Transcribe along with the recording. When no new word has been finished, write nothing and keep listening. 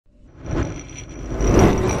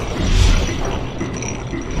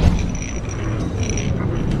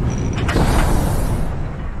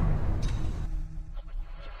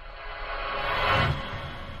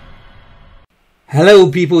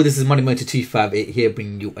Hello people, this is Moneymotor258 here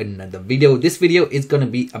bringing you another video. This video is going to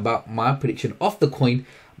be about my prediction of the coin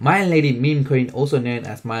Milady meme coin, also known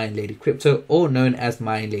as Milady crypto or known as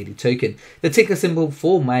Milady token. The ticker symbol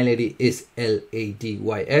for Milady is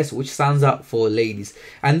LADYS, which stands out for ladies.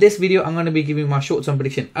 And this video I'm going to be giving my short-term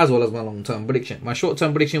prediction as well as my long-term prediction. My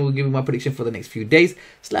short-term prediction will give you my prediction for the next few days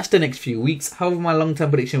 / the next few weeks. However, my long-term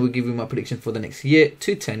prediction will give you my prediction for the next year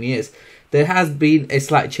to 10 years. There has been a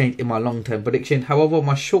slight change in my long-term prediction. However,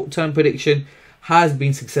 my short-term prediction has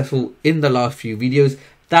been successful in the last few videos.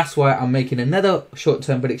 That's why I'm making another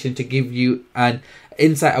short-term prediction to give you an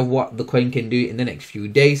insight of what the coin can do in the next few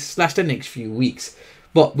days / the next few weeks.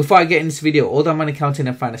 But before I get into this video, although I'm an accounting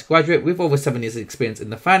and finance graduate with over 7 years of experience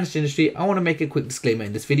in the finance industry, I want to make a quick disclaimer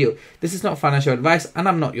in this video. This is not financial advice and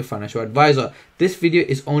I'm not your financial advisor. This video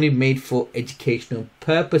is only made for educational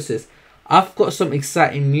purposes. I've got some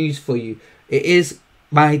exciting news for you. It is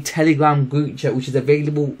my Telegram group chat, which is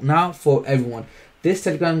available now for everyone. This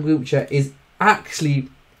Telegram group chat is actually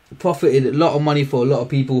profited a lot of money for a lot of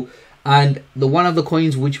people, and one of the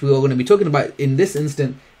coins which we are going to be talking about in this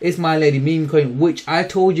instant is Milady meme coin, which I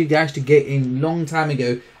told you guys to get in long time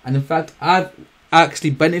ago, and in fact I've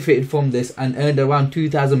actually benefited from this and earned around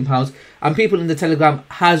 £2,000, and people in the Telegram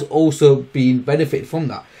has also been benefited from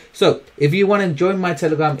that. So if you want to join my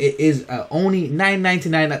Telegram, it is only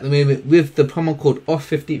 $9.99 at the moment with the promo code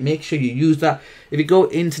OFF50. Make sure you use that. If you go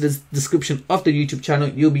into the description of the YouTube channel,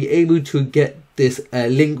 you'll be able to get this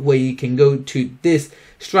link where you can go to this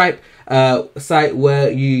Stripe site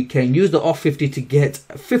where you can use the OFF50 to get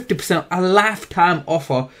 50%, a lifetime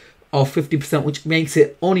offer of 50%, which makes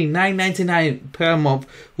it only $9.99 per month,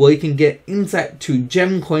 where you can get insight to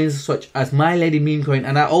gem coins such as Milady meme coin.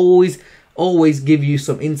 And I always give you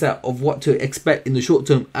some insight of what to expect in the short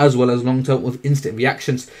term as well as long term with instant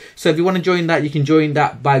reactions. So if you want to join that, you can join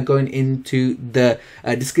that by going into the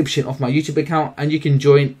description of my YouTube account, and you can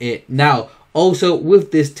join it now. Also,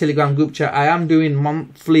 with this Telegram group chat, I am doing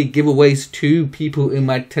monthly giveaways to people in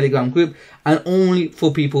my Telegram group, and only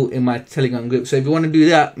for people in my Telegram group. So if you want to do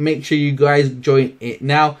that, make sure you guys join it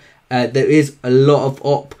now. There is a lot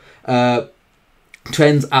of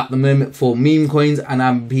trends at the moment for meme coins, and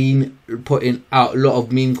I've been putting out a lot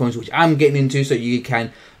of meme coins which I'm getting into, so you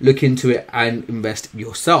can look into it and invest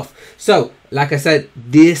yourself. So like I said,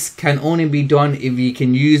 this can only be done if you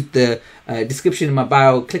can use the description in my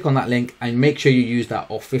bio. Click on that link and make sure you use that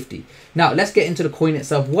OFF50. Now let's get into the coin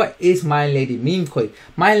itself. What is Milady meme coin?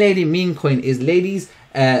 Milady meme coin is ladies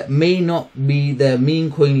may not be the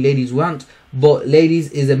meme coin ladies want, but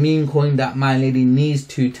ladies is a meme coin that Milady needs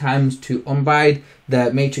 2 times to unbind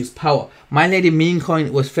the matrix power. Milady meme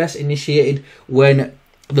coin was first initiated when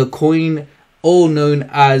the coin, all known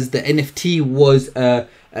as the NFT, was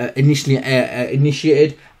initially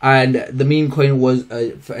initiated, and the meme coin was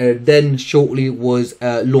then shortly was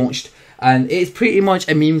launched, and it's pretty much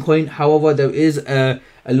a meme coin. However, there is a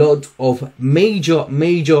lot of major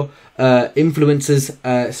influencers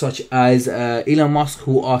such as Elon Musk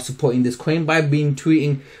who are supporting this coin by being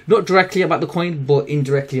tweeting not directly about the coin but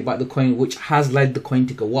indirectly about the coin, which has led the coin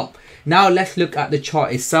to go up. Now let's look at the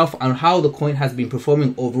chart itself and how the coin has been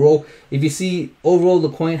performing overall. If you see, overall the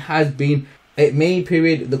coin has been, at main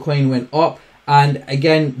period the coin went up, and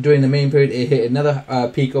again during the main period it hit another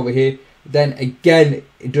peak over here. Then again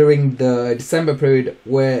during the December period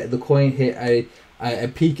where the coin hit a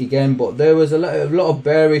peak again, but there was a lot of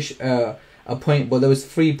bearish point, but there was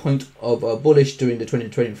 3 points of bullish during the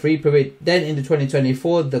 2023 period. Then in the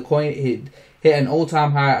 2024 the coin hit an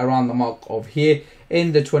all-time high around the mark of here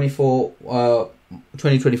in the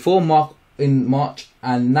 2024 mark in March,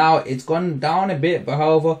 and now it's gone down a bit, but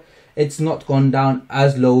however it's not gone down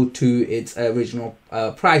as low to its original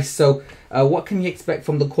price. So what can you expect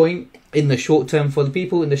from the coin in the short term? For the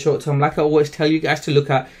people in the short term, like I always tell you guys to look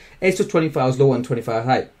at, it's the 24 hours low and 24 hours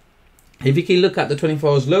high. If you can look at the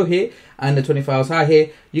 24 hours low here and the 24 hours high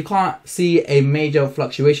here, you can't see a major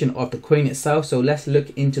fluctuation of the coin itself. So let's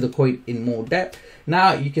look into the coin in more depth.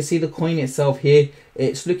 Now you can see the coin itself here.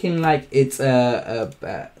 It's looking like its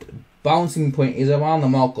bouncing point is around the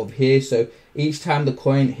mark of here. So each time the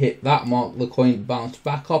coin hit that mark, the coin bounced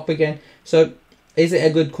back up again. So is it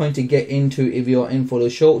a good coin to get into if you're in for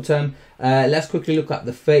the short term? Let's quickly look at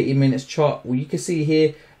the 30 minutes chart. Well, you can see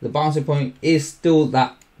here the bouncing point is still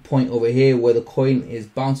that point over here where the coin is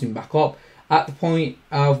bouncing back up. At the point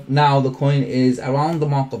of now, the coin is around the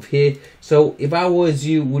mark of here. So if I was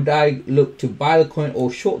you, would I look to buy the coin or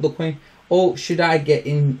short the coin? Or should I get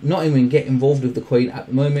in, not even get involved with the coin at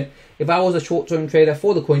the moment? If I was a short-term trader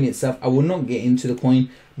for the coin itself, I would not get into the coin.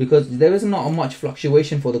 because there is not much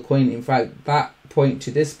fluctuation for the coin. In fact, that point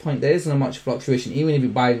to this point, there isn't much fluctuation even if you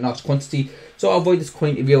buy in large quantity. So avoid this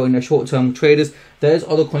coin if you're in a short-term traders. There's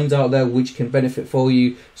other coins out there which can benefit for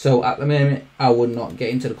you, so at the moment I would not get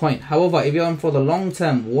into the coin. However, if you're on for the long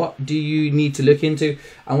term, what do you need to look into?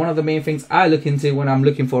 And one of the main things I look into when I'm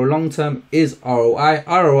looking for a long term is ROI.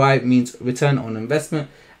 ROI means return on investment,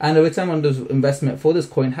 and the return on the investment for this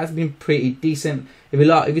coin has been pretty decent.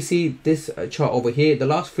 If you see this chart over here, the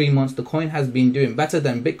last 3 months the coin has been doing better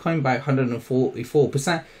than Bitcoin by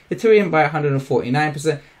 144%, Ethereum by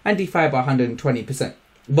 149%, and DeFi by 120%.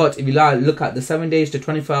 But if you look at the 7 days to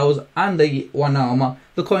 24 hours and the 1 hour mark,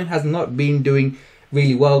 the coin has not been doing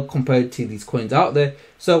really well compared to these coins out there.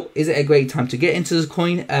 So is it a great time to get into this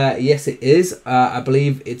coin? Yes, it is. I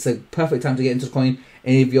believe it's a perfect time to get into the coin,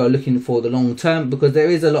 and if you're looking for the long term, because there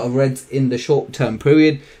is a lot of reds in the short term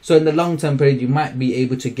period. So in the long term period, you might be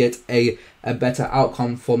able to get a better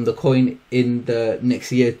outcome from the coin in the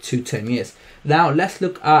next year to 10 years. Now let's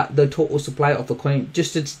look at the total supply of the coin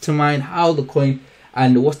just to determine how the coin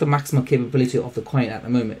and what's the maximum capability of the coin at the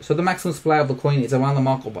moment. So the maximum supply of the coin is around the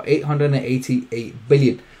mark of 888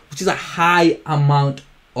 billion, which is a high amount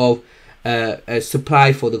of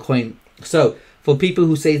supply for the coin. So for people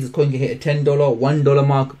who say this coin can hit a $10, $1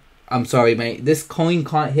 mark, I'm sorry mate, this coin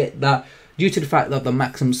can't hit that due to the fact that the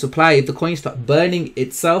maximum supply. If the coin starts burning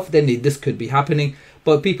itself, then this could be happening.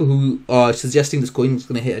 But people who are suggesting this coin is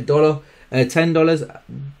going to hit $1, $10,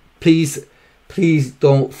 please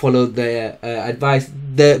don't follow their advice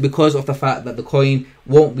because of the fact that the coin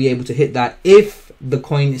won't be able to hit that if the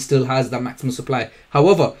coin still has that maximum supply.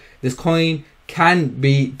 However, this coin can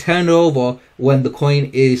be turned over when the coin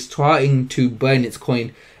is trying to burn its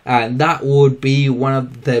coin, and that would be one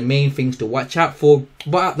of the main things to watch out for.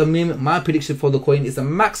 But at the moment, my prediction for the coin is the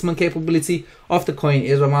maximum capability of the coin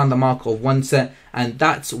is around the mark of 1 cent, and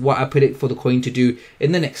that's what I predict for the coin to do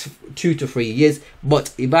in the next 2 to 3 years.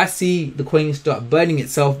 But if I see the coin start burning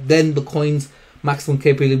itself, then the coin's maximum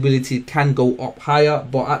capability can go up higher.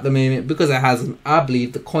 But at the moment, because it hasn't, I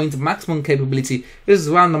believe the coin's maximum capability is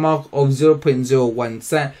around the mark of 0.01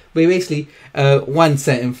 cent, but basically 1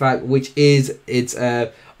 cent in fact, which is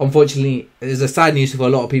unfortunately is a sad news for a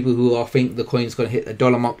lot of people who think the coin is going to hit the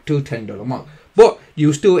 $1 mark to $10 mark. But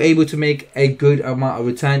you're still able to make a good amount of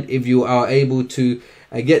return if you are able to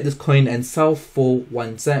get this coin and sell for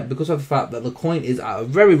 1 cent, because of the fact that the coin is at a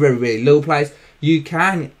very, very, very low price. You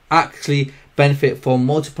can actually benefit from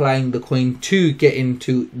multiplying the coin to get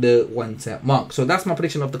into the 1 cent mark. So that's my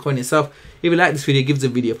prediction of the coin itself. If you like this video, give the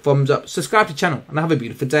video a thumbs up, subscribe to the channel, and have a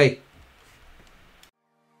beautiful day.